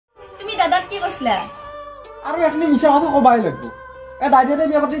দাদাক কি কৈছিলা আৰু এখনি মিছা কথা কবাই লাগব দাইদেৰে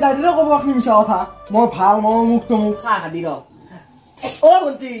বিয়া পাতি দাইদেৰে কব এখনি মিছা কথা মই ভাল মই মুখ তো মুখ চাহ খাবি ৰ অ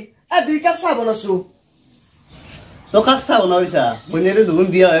ভন্টি দুই কাপ চাহ বনাইছো তো কাক চাহ বনাইছা বনেৰে দুগুণ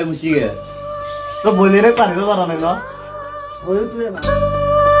বিয়া হৈ গুচি গে তো বনেৰে পাৰিব পৰা নাই ন হয়তোৱে না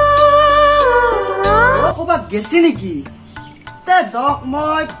ক'বাত গেছি নেকি তে দক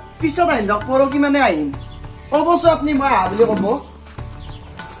মই পিছত আহিম দক পৰকি মানে আহিম ক'বছো আপুনি মই আহা বুলি ক'ব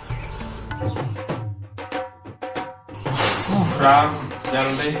ৰাম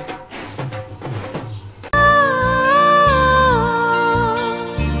জলদি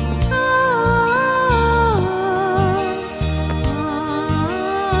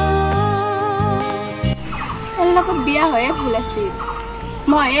লগত বিয়া হয়ে ভুল আছিল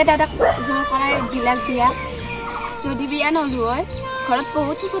মই দাদাক জোৰ কৰাই দিলাক বিয়া যদি বিয়া নলো হয় ঘৰত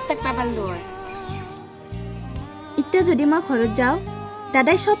বহুত সুখত থাকবা পাৰলো হয় এতিয়া যদি মই ঘৰত যাওঁ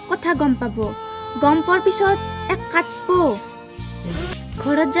দাদাই সব কথা গম পাব গম পোৱাৰ পিছত এক কাটব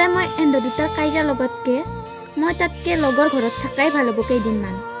ঘৰত যাই মই এণ্ড দুটাৰ কাইজা লগতকে মই তাতকে লগৰ ঘৰত থাকাই ভাল হ'ব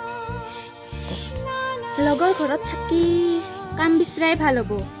কেইদিনমান লগৰ ঘৰত থাকি কাম বিচৰাই ভাল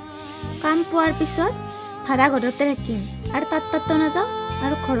হ'ব কাম পোৱাৰ পিছত ভাড়া ঘৰতে থাকিম আৰু তাতো নাযাওঁ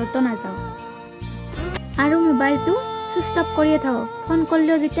আৰু ঘৰতো নাযাওঁ আৰু মোবাইলটো চুইচ অফ কৰিয়ে থাকক ফোন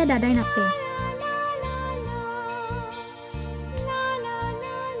কৰিলেও যেতিয়া দাদাই নাপায়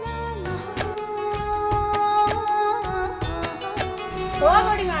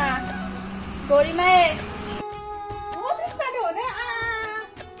গৰিমায়ে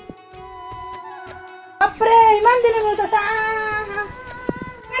বাপৰে ইমান দিনে মূৰত আছা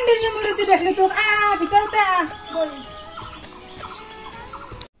ইমান দিনে মূৰত দেখলি তোক ভিতৰতে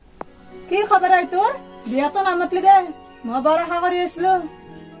কি খবৰ হয় তোৰ বিয়াতো নামাতলি দে মই বৰ আশা কৰি আছিলো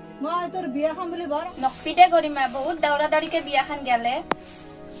মই তোৰ বিয়া খাম বুলি বৰ নকপিদে গৰিমা বহুত দৌৰা দৌৰিকে বিয়াখন গেলে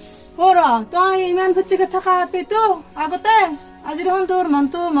তই ইমান ফুচিকে থকা পেতো আগতে আজি দেখোন তোৰ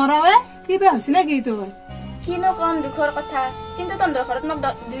মনটো মৰাৱে কিবা হৈছে নেকি তোৰ কিনো কম দুখৰ কথা কিন্তু তহঁতৰ ঘৰত মোক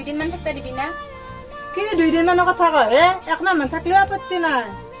 2 দিন মান থাকবা দিবি না কি 2 দিন মানৰ কথা কয় একমাহ মান থাকিলেও আপত্তি নাই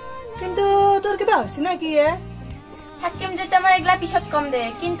কিন্তু তোৰ কিবা হৈছে নেকি থাকিম যেতিয়া মই এগলা পিছত কম দে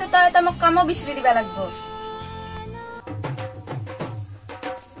কিন্তু তই এটা মোক কামো বিচাৰি দিবা লাগব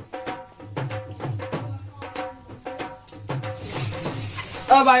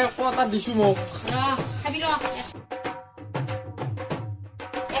বাই কথা দিছো মোক খাবি ৰ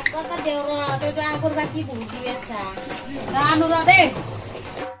এক কথা দেউ ৰ তই আগৰ বাকি বহুত দি আছা ৰানু ৰ দে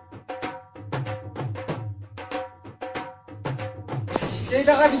এই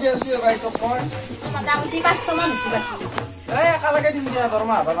টাকা দিবি আছো বাই তোক মই মোটামুটি 500 মান হৈছে বাকি একেলগে দিম দিয়া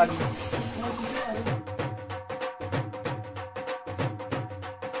দৰমহা আধা দি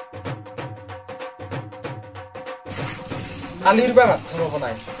কালিৰ পৰা ভাত খাব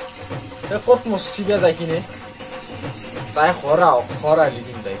নাই ক'ত মচিবা যাই কিনে তাই ঘৰ আহিলি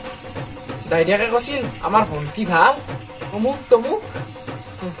দিম তাই দাইদিয়াকে কৈছিল আমাৰ ভণ্টি ভাল অমুক তমুক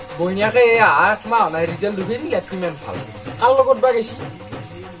বইনীয়াকে 8 মাহ নাই ৰিজাল্ট দুদিন কিমান ভাল কাৰ লগত বা গেছি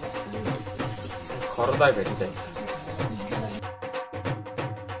ঘৰত আই ভেটি তাই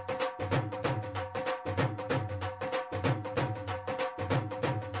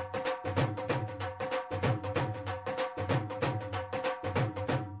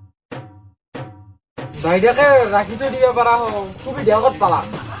দাইদিয়াকে ৰাখি থৈ দিব পাৰা সুবিধা ক'ত পালা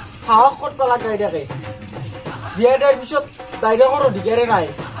সাহস ক'ত পালা দাইদিয়াকে বিয়া দিয়াৰ পিছত দাইদিয়াকৰ অধিকাৰে নাই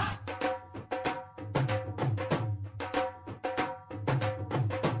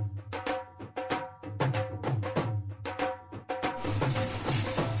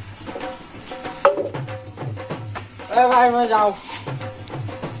ভাই মই যাওঁ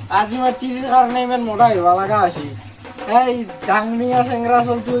আজি মই চিৰিৰ কাৰণে ইমান মোটা আহিব লগা আছে এই ডাঙমিয়া চেংৰা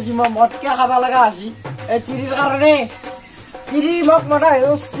চলটো যি মই মদকে খাব লগা আছে এই চিৰিৰ কাৰণে চিৰি মোক মোটা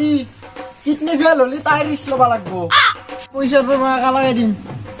আহিছি কিডনী ফেল হলে তাই ৰিস্ক ল'ব লাগব পইচাটো মই একেলগে দিম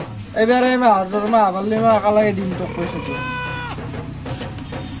এবাৰে মাহৰ দৰমহা পালে মই একেলগে দিম তোক পইচাটো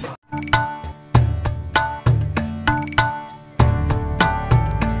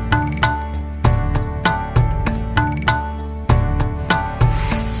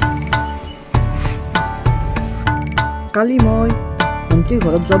কালি মই ভণ্টিৰ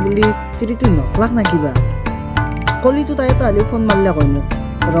ঘৰত যোৱা বুলি চিৰিটো নকলাক না কিবা কলিটো তাই এটা হ'লেও ফোন মাৰিলে কয় মোক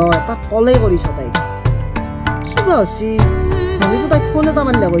এটা কলেই কৰিছ তাইক কিবা হৈছে হ'লেতো তাইক ফোন এটা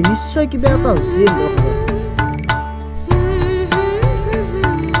মাৰিলে কয় নিশ্চয় কিবা এটা হৈছিল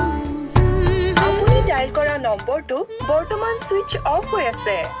আপুনি ডায়াল কৰা নম্বৰটো বৰ্তমান সুইচ অফ হৈ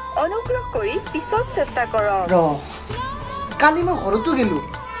আছে অনুগ্ৰহ কৰি পিছত চেষ্টা কৰক কালি মই ঘৰতো গেলো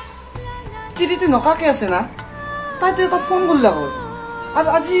চিৰিটো নকাকে আছে না তাইতো এটা ফোন কৰিলে কয় আৰু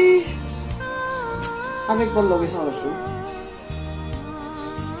আজি আমি একবাৰ লগে চাওছো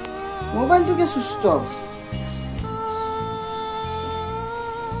মোবাইলটো কে সুস্থ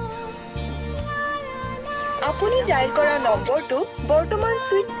আপুনি ডায়াল কৰা নম্বৰটো বৰ্তমান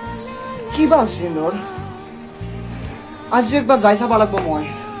সুইচ কিবা সিন্দর আজি একবার যাই চাবা লাগবো মই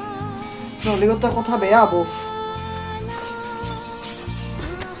নহলে তো কথা বেয়া হব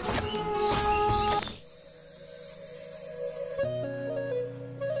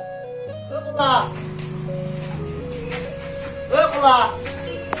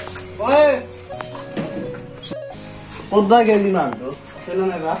কতবা গেলি মানুহ চলো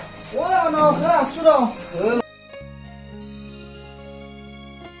নেবা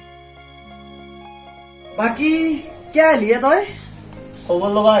বাকি কে লিয়ে তই খবৰ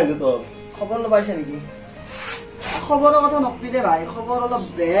ল'বা আহিলো তোৰ খবৰ লবাইছে নেকি খবৰৰ কথা নকবি দে ভাই খবৰ অলপ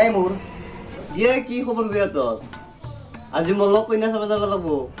বেয়াই মোৰ দিয়ে কি খবৰ বেয়া তোৰ আজি মোৰ লগ কইনা চাব যাব লাগব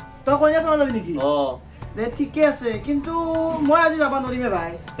তই কইনা চাব যাবি নেকি দে ঠিকে আছে কিন্তু মই আজি যাব নোৱাৰিমে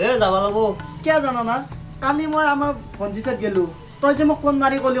ভাই যাব লাগব কিয় জানা না কালি মই আমাৰ ভঞ্জিতাত গেলো তই যে মোক ফোন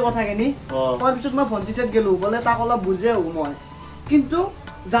মাৰি কলি কথাখিনি তাৰপিছত মই ভঞ্জিতাত গেলো বোলে তাক অলপ বুজে আহো মই কিন্তু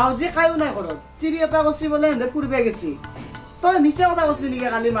যাও যে খায়ো নাই ঘৰত চিৰি এটা কচি বোলে হেঁতে ফুৰিব গেছি তই মিছা কথা কৈছিলি নেকি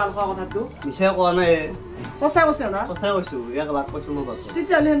কালি মাল খোৱা কথাটো মিছা কোৱা নাই সঁচা কৈছে না সঁচাই কৈছো 1 লাখ কৈছো মই কথা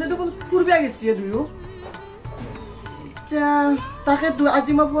তেতিয়াহ'লে হেঁতে দেখোন ফুৰিব গেছি দুয়ো তাকে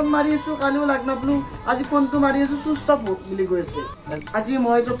আজি মই ফোন মাৰি আছো কালিও লাগ নাপালো আজি ফোনটো মাৰি আছো সুস্থ বুলি কৈ আছে আজি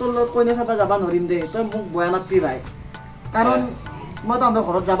মই তোৰ লগত কইনা চাব যাব নোৱাৰিম দে তই মোক বয়া নাপাবি ভাই কাৰণ মই তহঁতৰ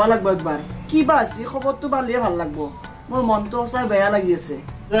ঘৰত যাব লাগব একবাৰ কিবা আছে খবৰটো পালিয়ে ভাল লাগব মোৰ মনটো সঁচাই বেয়া লাগি আছে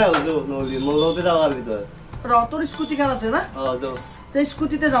নহলি মোৰ লগতে যাব পাৰিবি তই তোৰ স্কুটিখন আছে না তে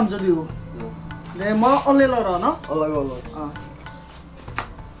স্কুটিতে যাম যদিও দে মই অলে লৰা ন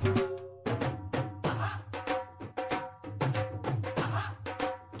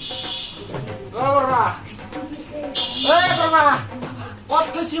কত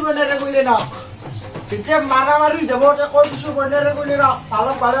কিছু বনেৰে গ'লে ন তেতিয়া মাৰা মাৰি যাব কত কিছু বনেৰে গ'লে ন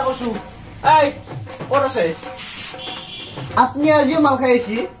ভালক ভালে কৈছো এই ক'ত আছে আপনি আজিও মাল খাই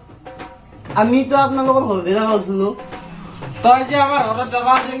আছি আমি তো আপোনালোকৰ ঘৰতে যাব আছিলো তই যে আমাৰ ঘৰত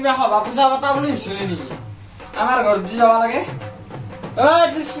যাবা যেনিবা সভা পূজা পতা বুলি ভাবিছিলি নেকি আমাৰ ঘৰত যে যাব লাগে এই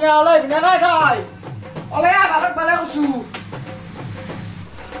কৃষ্ণ ওলাই বিনা নাই তই ওলাই ভালক ভালে কৈছো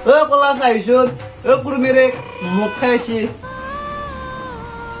কলা চাইছো কুৰমেৰে মোক খাই আছি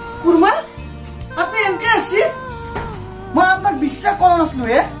কুৰমা আপনি এনকে আছি মই আপোনাক বিশ্বাস কৰা নাছিলো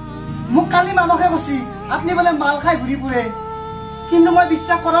মোক কালি মানুহে কৈছি আপনি বোলে মাল খাই ঘূৰি ফুৰে কিন্তু মই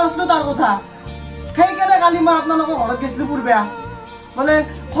বিশ্বাস কৰা নাছিলো তাৰ কথা সেইকাৰণে কালি মই আপোনালোকৰ ঘৰত গৈছিলো পূৰ্বে বোলে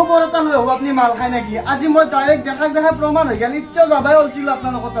খবৰ এটা লৈ আহো আপুনি মাল খাই নেকি আজি মই ডাইৰেক্ট দেখাই প্ৰমাণ হৈ গেল ইচ্ছা যাবাই ওলছিলো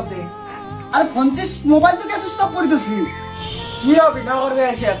আপোনালোকৰ তাতে আৰু ভঞ্চি মোবাইলটোকে চুইচ অফ কৰি দিছি কি অভিনয় কৰিব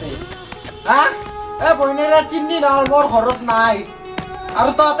আছে ইয়াতে বহিনেৰে 3 দিন হ'ল মোৰ ঘৰত নাই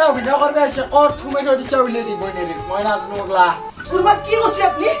আৰু তহঁতে অভিনয় কৰিব আছে ক'ত সোমাই থৈ দিছে উলিয়াই দি বহিনেৰি মই নাজানো ওলা কুৰমা কি কৈছে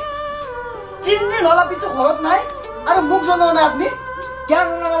আপুনি 3 দিন হ'ল আপুনি ঘৰত নাই আৰু মোক জনোৱা নাই আপুনি কিয়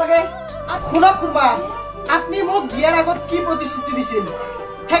জনাব লাগে শুনক কুৰমা আপুনি মোক বিয়াৰ আগত কি প্ৰতিশ্ৰুতি দিছিল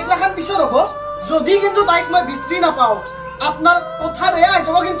সেইগিলাখান পিছত হ'ব যদি কিন্তু তাইক মই বিচাৰি নাপাওঁ আপোনাৰ কথা বেয়া হৈ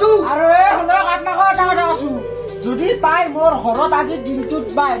যাব কিন্তু আৰু শুনক আপোনাক এটা কথা কৈছো যদি তাই মোৰ ঘৰত আজি দিনটোত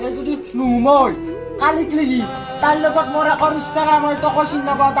বাহিৰে যদি নোসোমাই কালি ক্লিকি তাইৰ লগত মোৰ একো ৰিষ্টা নাই মই তোকো চিনি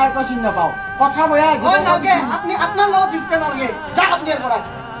নাপাওঁ তাইকো চিনি নাপাওঁ কথা বেয়া হৈ যাব আপুনি আপোনাৰ লগত ৰিষ্টা নালাগে যাক আপুনি ইয়াৰ পৰা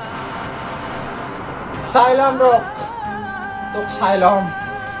চাই ল'ম ৰক তোক চাই ল'ম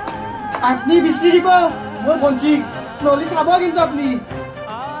আপনি বিচাৰি দিব মোৰ ভঞ্চি নহ'লে চাব কিন্তু আপুনি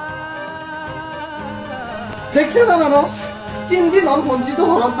দেখছে না মানুষ 3 দিন হ'ল ভঞ্চিটো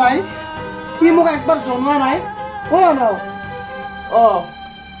ঘৰত নাই সি মোক একবাৰ জনোৱা নাই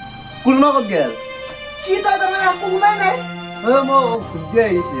কুৰমা ক'ত গেল কি তই তাৰমানে একো শুনাই নাই মই ঘূৰি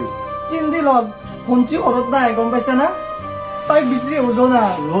আহিছিল 3 দিন হ'ল ভঞ্চি ঘৰত নাই গম পাইছা না তাইক বিচাৰি বুজো না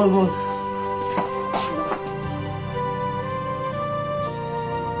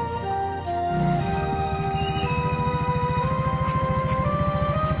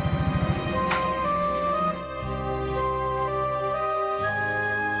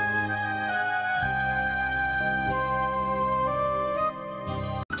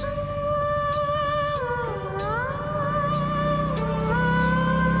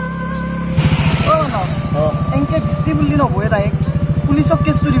এনকে বিচাৰি বুলি নবয়ে তাইক পুলিচক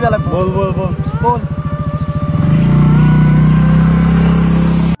কেছটো দিব লাগিব বল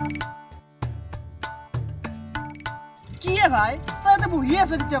কি ভাই তই ইয়াতে বহি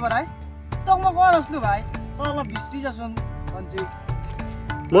আছে তেতিয়া পৰাই তোক মই কোৱা নাছিলো ভাই তই অলপ বিচাৰি যাচোন ভঞ্চি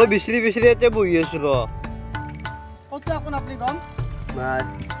মই বিচাৰি ইয়াতে বহি আছো ৰ ক'ত আকৌ আপুনি গম নাই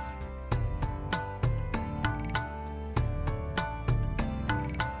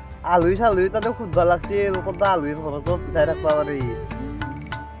আলহী চালহী তাতে সুধবা লাগছিল ক'ত আলহীৰ ঘৰতো পিঠাই থাকবা পাৰি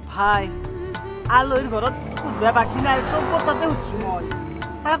ভাই আলহীৰ ঘৰত সুধবা বাকী নাই চব তাতে সুধছো মই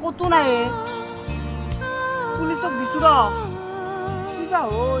তাই ক'তো নাই পুলিচক দিছো ৰ কিবা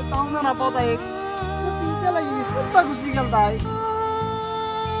হয় টাউনে নাপাওঁ তাইক চিন্তা লাগি ক'ত গুচি গেল তাই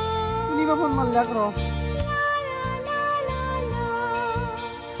শুনিবা ফোন মাৰলাক ৰ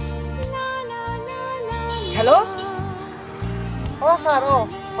হেল্ল' অ' ছাৰ অ'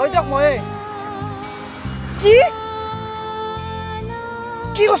 হয় দিয়ক মই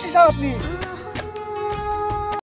কি কৈছে ছাৰ আপুনি